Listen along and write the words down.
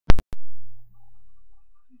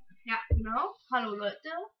Genau. Hallo Leute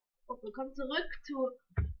und willkommen zurück zu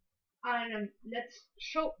einem Let's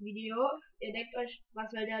Show Video. Ihr denkt euch, was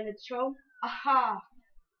will der Let's Show? Aha!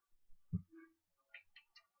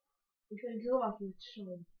 Ich will sowas Let's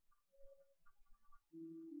Show.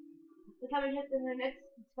 Das habe ich jetzt in den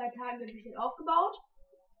letzten 2 Tagen ein bisschen aufgebaut.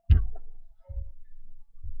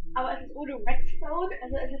 Aber es ist ohne Redstone,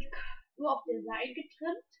 also es ist nur auf Design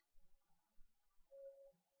getrimmt.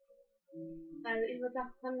 Also ich würde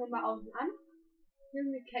sagen, fangen wir mal außen an. Hier ist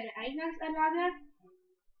eine kleine Eingangsanlage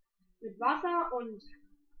mit Wasser und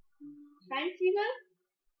Steinziegel.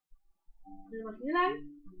 Dann mal hier lang.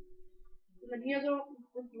 Und dann hier so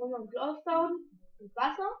und drunter Glowstone und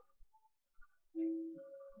Wasser.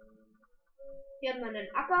 Hier hat man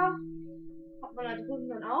einen Acker. Hat man da drüben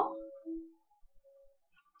dann auch.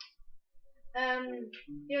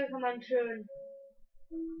 Hier kann man schön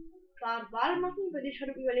Bade machen, bin ich schon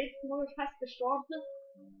im überlebten Modus fast gestorben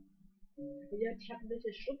bin. Ich habe ein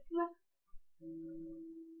bisschen Schnupfen.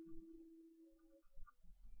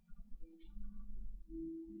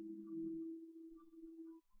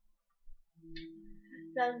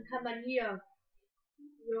 Dann kann man hier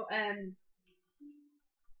so,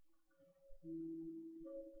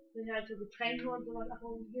 sind halt so Getränke und sowas.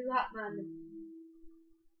 Und hier hat man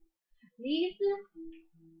Nieten.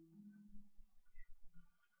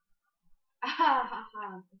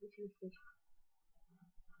 Ahahaha, das ist lustig.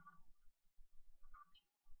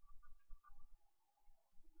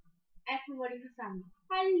 Erstmal wollte ich was sagen.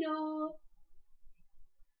 Hallo!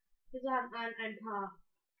 Hier hat man ein paar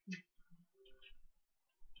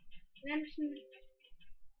Menschen.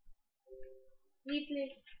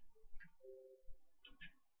 Niedlich.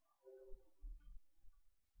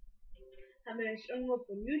 Haben wir jetzt irgendwo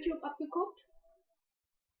von YouTube abgeguckt.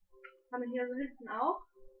 Haben wir hier so hinten auch.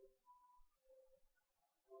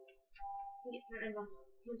 Hier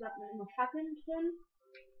hat man immer Fackeln drin.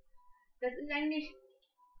 Das ist eigentlich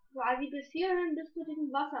quasi bis hierhin, bis zu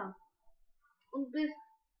diesem Wasser. Und bis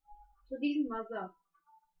zu diesem Wasser.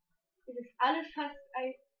 Es ist alles fast,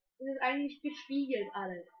 es ist eigentlich gespiegelt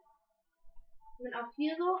alles. Und auch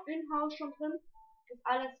hier so im Haus schon drin, ist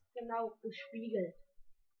alles genau gespiegelt.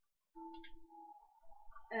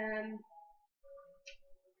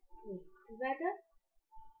 Die Seite.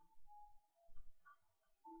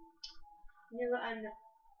 Hier so eine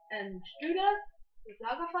Stühle mit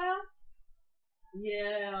Lagerfeuer.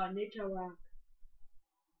 Yeah, Nature Rock.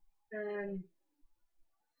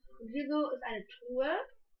 Und hier so ist eine Truhe.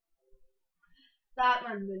 Da hat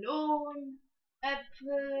man Melonen,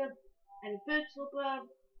 Äpfel, eine Pilzsuppe,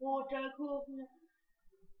 Brote, Kuchen,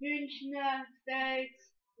 Hühnchen,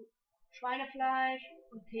 Steaks, Schweinefleisch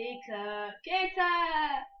und Kekse. Kekse!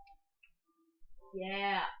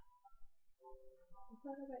 Yeah! Das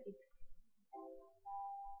war aber ich.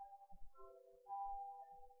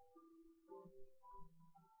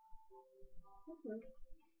 Okay.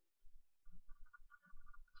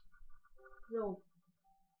 So.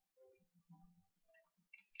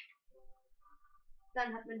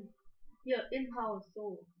 Dann hat man hier im Haus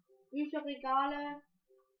so Bücherregale.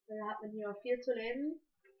 Dann hat man hier auch viel zu lesen.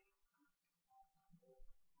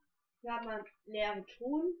 Hier hat man leere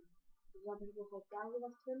Truhen. Da habe ich überhaupt da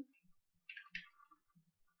sowas drin.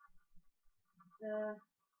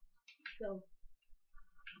 So.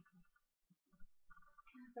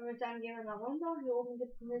 Dann würde ich sagen, gehen wir mal runter. Hier oben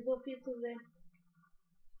gibt es nicht so viel zu sehen.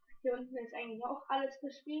 Hier unten ist eigentlich auch alles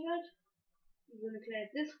gespiegelt. So eine kleine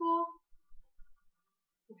Disco.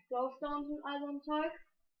 Mit Glowstones und all so ein Zeug.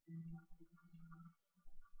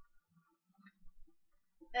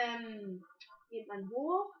 Geht man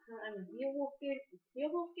hoch, kann einmal hier hochgehen und hier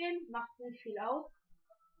hochgehen, macht nicht viel aus.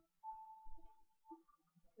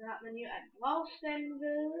 Dann hat man hier einen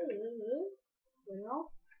Rauchständel, genau.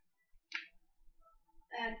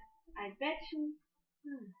 Ein Bettchen.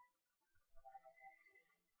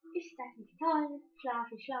 Ist das nicht toll?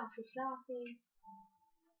 Schlafi, schlafi, schlafi.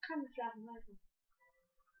 Kann ich schlafen weiter.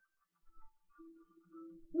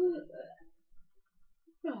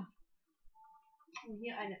 Ja. Und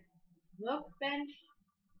hier eine Workbench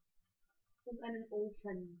und einen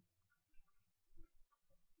Ofen.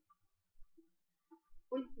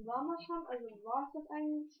 Unten waren wir schon, also war es das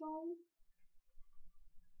eigentlich schon.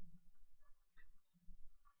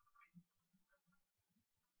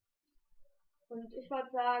 Und ich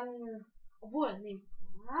würde sagen, obwohl, nee,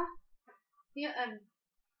 ja, hier, habe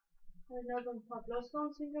ich noch so ein paar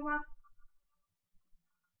Glowstones hingemacht.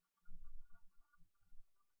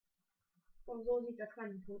 Und so sieht das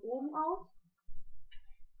Ganze von oben aus.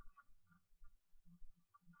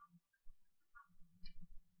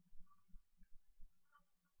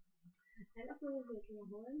 Ein Apfel will ich mal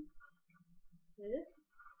holen. Hilf.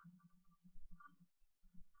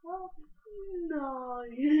 Oh,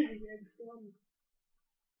 nein, ich bin gestorben.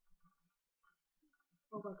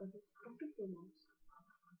 Oh Gott, das sieht dumm aus.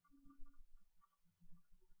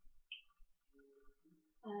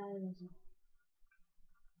 Also.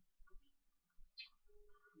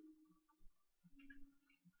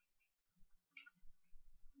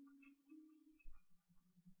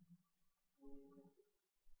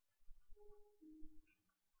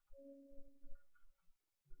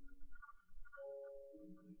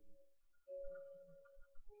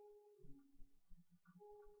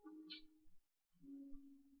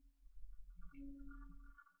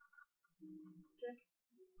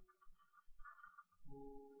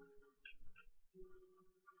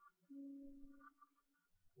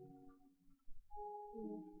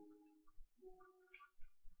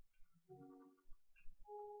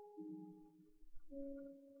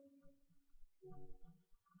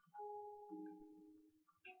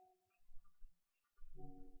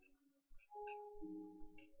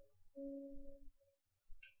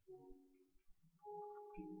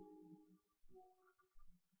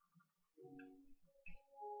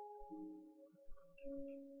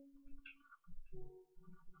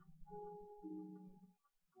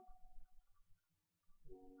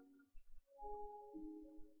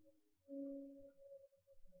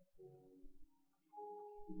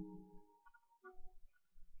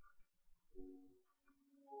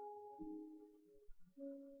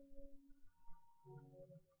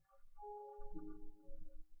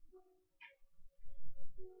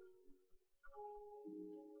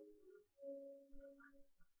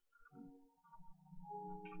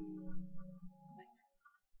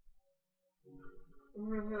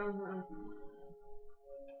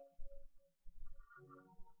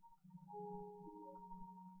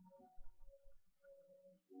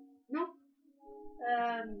 No?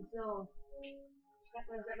 So. Schreibt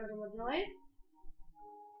man das einfach nochmal neu.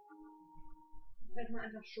 Schreibt man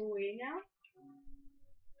einfach Showing, ja?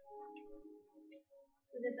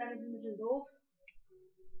 Das ist jetzt alles ein bisschen doof.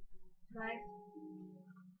 Ich weiß.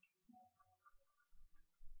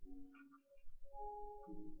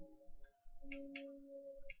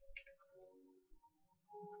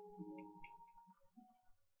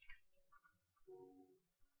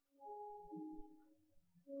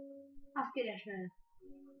 Ach, geht ja schnell.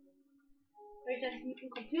 Soll ich das mit dem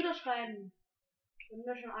Computer schreiben? Wenn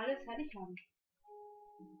wir schon alles fertig haben.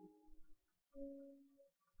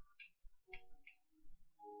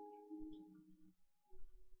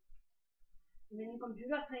 Und mit dem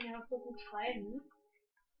Computer kann ich ja noch so gut schreiben.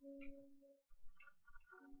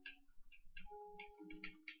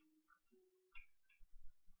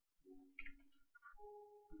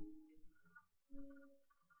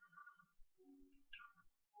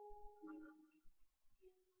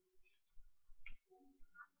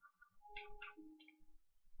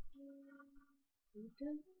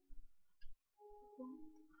 Bitte?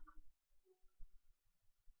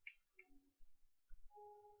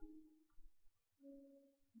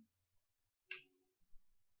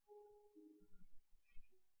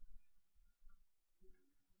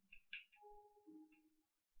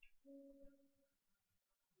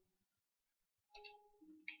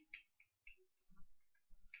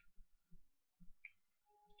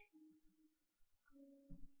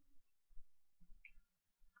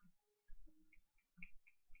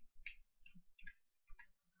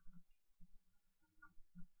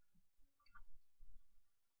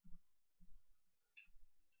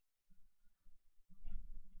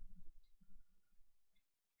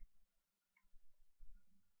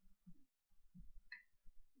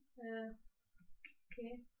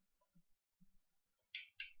 Okay.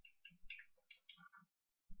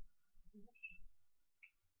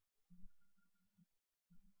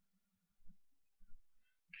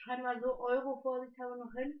 Schreiben wir so Euro vorsichtshalber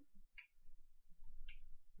noch hin.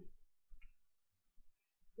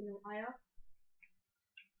 Genau, Eier.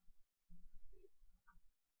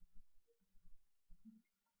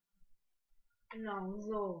 Genau,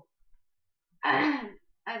 so.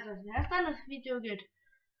 Also, das wär's dann. Das Video geht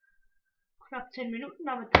knapp 10 Minuten,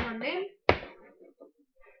 damit kann man leben.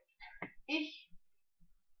 Ich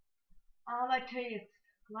arbeite jetzt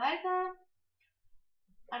weiter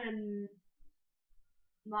an einem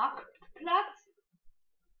Marktplatz.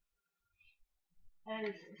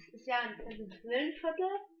 Es ist ja ein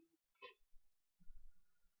Villenviertel.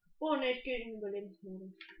 Oh ne, ich gehe in den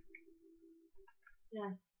Überlebensmodus.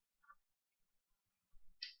 Ja.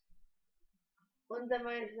 Und dann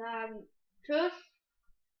würde ich sagen, tschüss.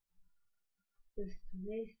 Bis zum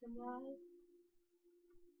nächsten Mal.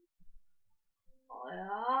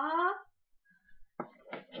 Euer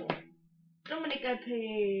Dominik.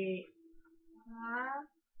 Epic.